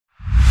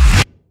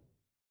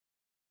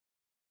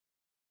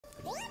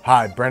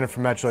Hi, Brandon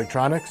from Metra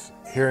Electronics,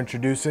 here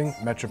introducing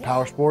Metra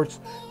PowerSports'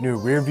 new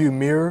Rearview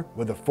mirror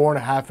with a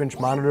 4.5-inch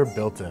monitor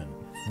built in,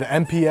 the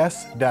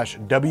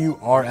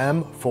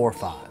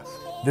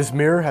MPS-WRM45. This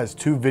mirror has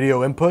 2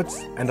 video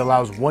inputs and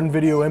allows one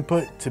video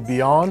input to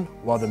be on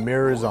while the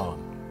mirror is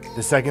on.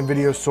 The second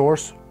video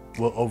source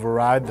will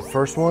override the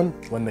first one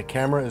when the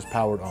camera is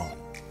powered on.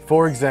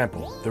 For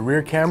example, the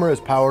rear camera is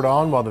powered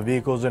on while the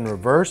vehicle is in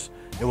reverse.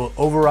 It will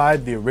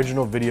override the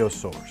original video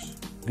source.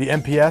 The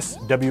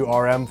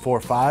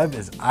MPS-WRM45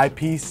 is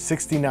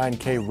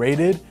IP69K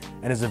rated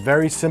and is a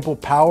very simple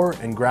power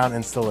and ground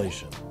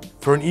installation.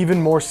 For an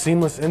even more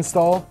seamless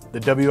install, the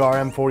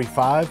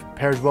WRM45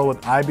 pairs well with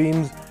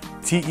iBEAM's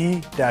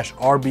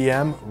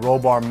TE-SBC roll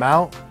bar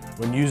mount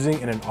when using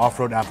in an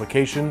off-road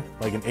application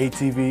like an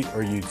ATV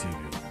or UTV.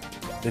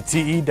 The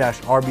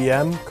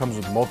TE-SBC comes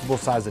with multiple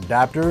size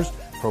adapters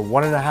for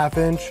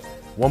 1.5-inch,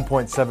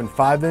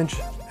 1.75-inch,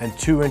 and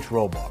 2-inch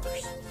roll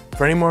bars.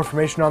 For any more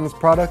information on this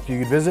product, you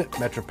can visit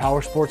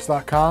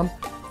MetraPowerSports.com,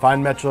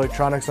 find Metra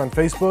Electronics on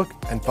Facebook,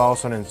 and follow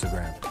us on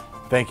Instagram.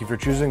 Thank you for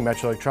choosing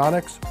Metra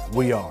Electronics.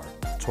 We are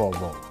 12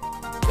 volt.